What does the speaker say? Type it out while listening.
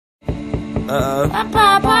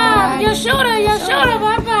Papa, you shooter,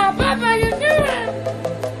 Papa, you shooter.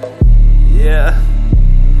 Yeah,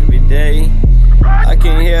 every day. I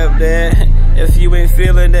can't help that. If you ain't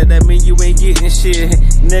feeling that, that mean you ain't getting shit.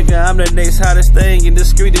 Nigga, I'm the next hottest thing in the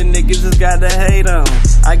street and niggas just got to hate on.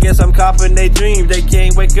 I guess I'm copping their dreams, they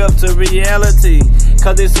can't wake up to reality.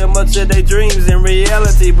 Cause there's so much of their dreams in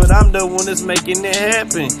reality, but I'm the one that's making it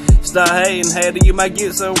happen. Start hating, hater, you might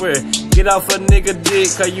get somewhere. Get off a nigga dick,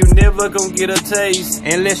 cause you never gon' get a taste.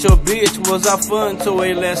 Unless your bitch was our fun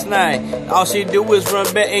toy last night. All she do is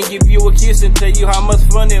run back and give you a kiss and tell you how much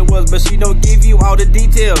fun it was, but she don't give you all the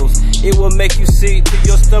details. It will make you sick to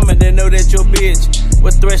your stomach and know that your bitch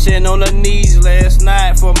was thrashing on her knees last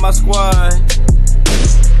night for my squad.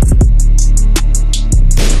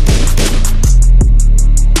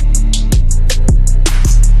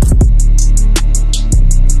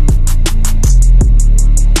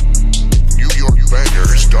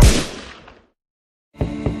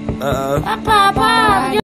 Papa.